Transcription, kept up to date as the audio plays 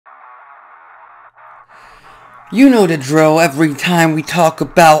You know the drill. Every time we talk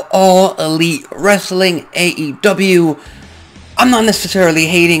about All Elite Wrestling, AEW, I'm not necessarily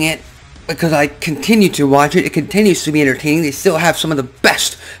hating it because I continue to watch it. It continues to be entertaining. They still have some of the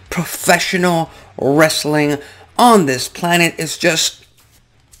best professional wrestling on this planet. It's just,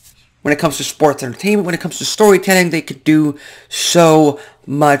 when it comes to sports entertainment, when it comes to storytelling, they could do so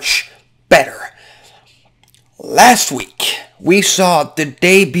much better. Last week, we saw the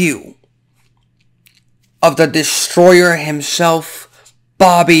debut of the Destroyer himself,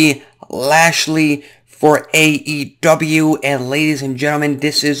 Bobby Lashley, for AEW. And ladies and gentlemen,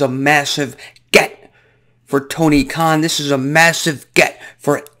 this is a massive get for Tony Khan. This is a massive get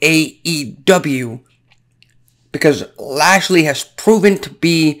for AEW because Lashley has proven to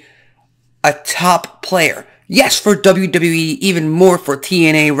be a top player. Yes, for WWE, even more for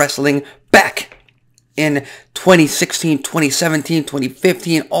TNA Wrestling back in 2016, 2017,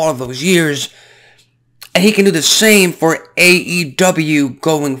 2015, all of those years. And he can do the same for AEW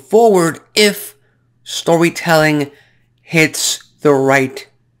going forward if storytelling hits the right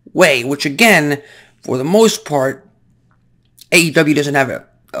way. Which again, for the most part, AEW doesn't have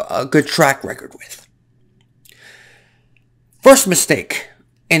a good track record with. First mistake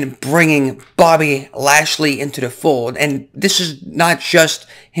in bringing Bobby Lashley into the fold. And this is not just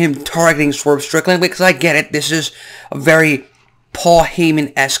him targeting Swerve Strickland, because I get it. This is a very Paul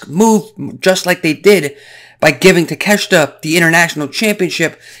Heyman-esque move, just like they did by giving Takeshita the International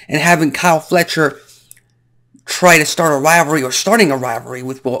Championship and having Kyle Fletcher try to start a rivalry, or starting a rivalry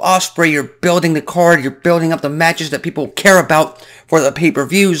with Will Ospreay. You're building the card, you're building up the matches that people care about for the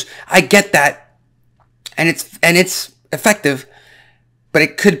pay-per-views. I get that, and it's effective, but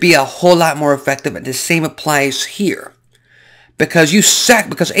it could be a whole lot more effective, and the same applies here. Because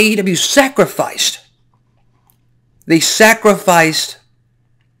AEW sacrificed. They sacrificed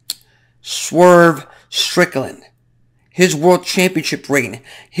Swerve Strickland, his world championship reign,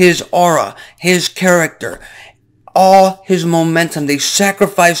 his aura, his character, all his momentum. They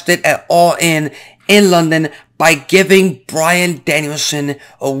sacrificed it at All In London by giving Bryan Danielson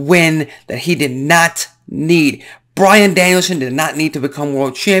a win that he did not need. Bryan Danielson did not need to become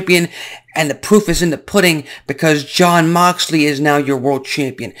world champion, and the proof is in the pudding because Jon Moxley is now your world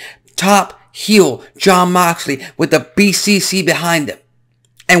champion. Top heel Jon Moxley with the BCC behind him.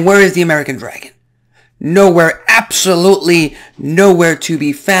 And where is the American Dragon? Nowhere, absolutely nowhere to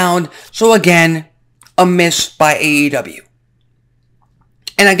be found. So again, a miss by AEW.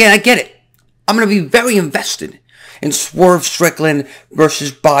 And again, I get it. I'm going to be very invested in Swerve Strickland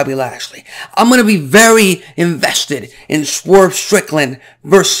versus Bobby Lashley. I'm going to be very invested in Swerve Strickland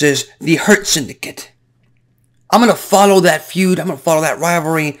versus the Hurt Syndicate. I'm going to follow that feud. I'm going to follow that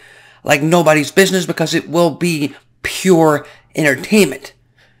rivalry like nobody's business because it will be pure entertainment.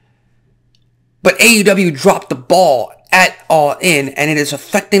 But AEW dropped the ball at All In, and it is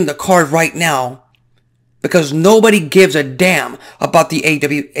affecting the card right now because nobody gives a damn about the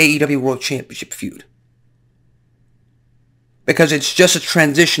AEW World Championship feud. Because it's just a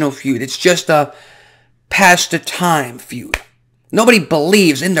transitional feud. It's just a past the time feud. Nobody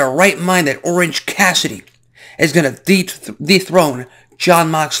believes in their right mind that Orange Cassidy is going to dethrone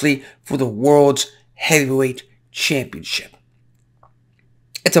Jon Moxley for the World's Heavyweight Championship.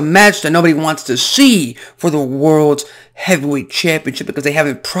 It's a match that nobody wants to see for the World's Heavyweight Championship because they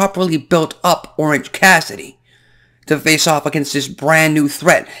haven't properly built up Orange Cassidy to face off against this brand new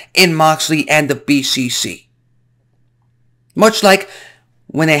threat in Moxley and the BCC. Much like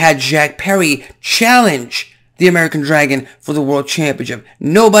when they had Jack Perry challenge the American Dragon for the World Championship.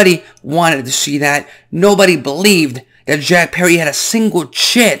 Nobody wanted to see that. Nobody believed that Jack Perry had a single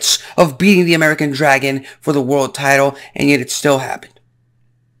chance of beating the American Dragon for the world title, and yet it still happened.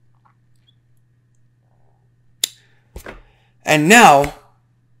 And now,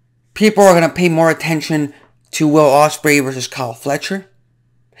 people are going to pay more attention to Will Ospreay versus Kyle Fletcher.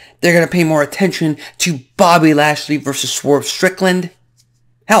 They're going to pay more attention to Bobby Lashley versus Swerve Strickland.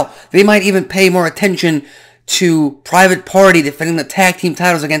 Hell, they might even pay more attention to Private Party defending the tag team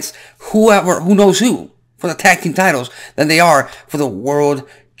titles against who knows who, for the tag team titles than they are for the World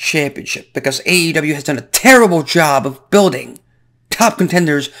Championship. Because AEW has done a terrible job of building top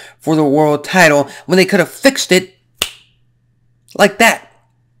contenders for the world title when they could have fixed it like that.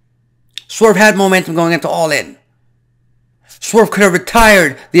 Swerve had momentum going into All In. Swerve could have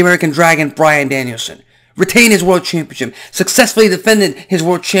retired the American Dragon Bryan Danielson, retained his World Championship, successfully defended his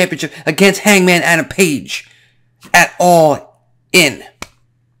World Championship against Hangman Adam Page at All In.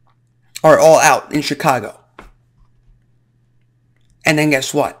 Or All Out in Chicago. And then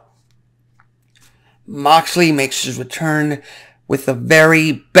guess what? Moxley makes his return with a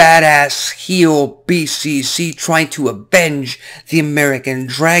very badass heel BCC trying to avenge the American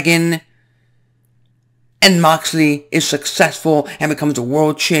Dragon. And Moxley is successful and becomes a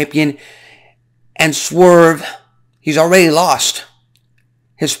world champion. And Swerve, he's already lost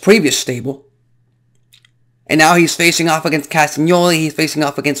his previous stable. And now he's facing off against Castagnoli, he's facing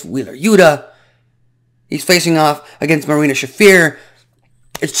off against Wheeler Yuta, he's facing off against Marina Shafir.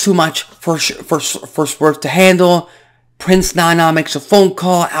 It's too much for Swerve to handle. Prince Nana makes a phone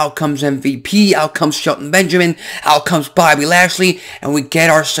call, out comes MVP, out comes Shelton Benjamin, out comes Bobby Lashley, and we get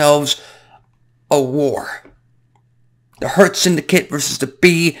ourselves a war. The Hurt Syndicate versus the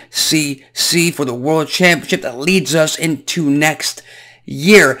BCC for the World Championship that leads us into next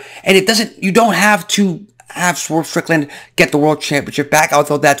year. And you don't have to have Swerve Strickland get the World Championship back,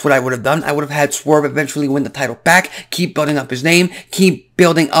 although that's what I would have done. I would have had Swerve eventually win the title back, keep building up his name, keep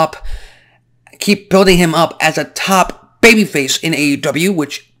building him up as a top babyface in AEW,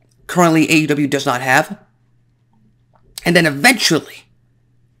 which currently AEW does not have. And then eventually,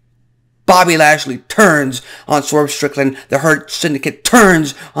 Bobby Lashley turns on Swerve Strickland. The Hurt Syndicate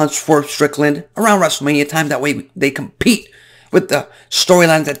turns on Swerve Strickland around WrestleMania time. That way they compete with the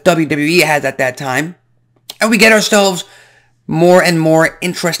storylines that WWE has at that time. And we get ourselves more and more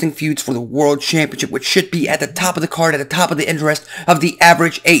interesting feuds for the World Championship, which should be at the top of the card, at the top of the interest of the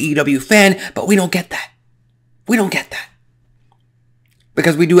average AEW fan. But we don't get that. We don't get that.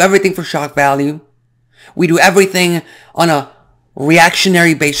 Because we do everything for shock value. We do everything on a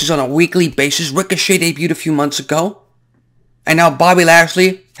reactionary basis, on a weekly basis. Ricochet debuted a few months ago. And now Bobby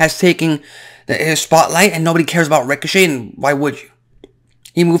Lashley has taken his spotlight and nobody cares about Ricochet, and why would you?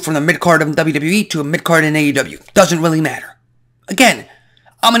 He moved from the mid-card of WWE to a mid-card in AEW. Doesn't really matter. Again,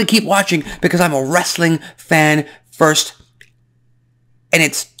 I'm going to keep watching because I'm a wrestling fan first. And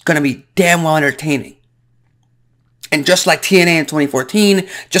it's going to be damn well entertaining. And just like TNA in 2014,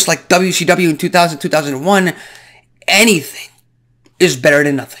 just like WCW in 2000, 2001, anything is better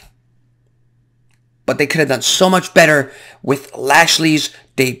than nothing. But they could have done so much better with Lashley's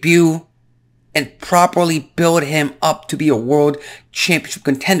debut and properly build him up to be a world championship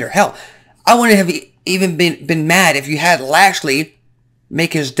contender. Hell, I wouldn't have even been mad if you had Lashley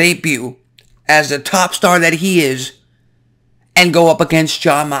make his debut as the top star that he is and go up against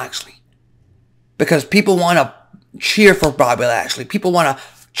Jon Moxley. Because people want to cheer for Bobby Lashley. People want to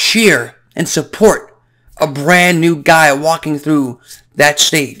cheer and support a brand new guy walking through that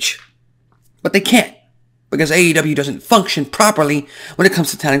stage. But they can't, because AEW doesn't function properly when it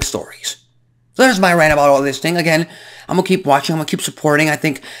comes to telling stories. So there's my rant about all this thing. Again, I'm going to keep watching. I'm going to keep supporting. I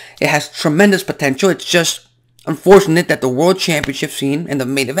think it has tremendous potential. It's just unfortunate that the World Championship scene and the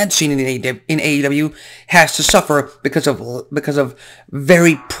main event scene in AEW has to suffer because of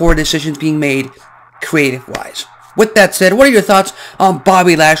very poor decisions being made creative-wise. With that said, what are your thoughts on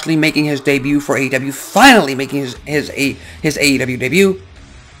Bobby Lashley making his debut for AEW, finally making his AEW debut?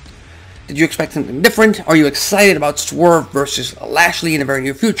 Did you expect something different? Are you excited about Swerve versus Lashley in the very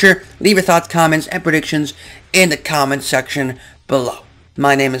near future? Leave your thoughts, comments, and predictions in the comment section below.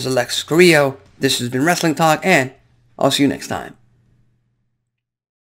 My name is Alexis Carrillo. This has been Wrestling Talk, and I'll see you next time.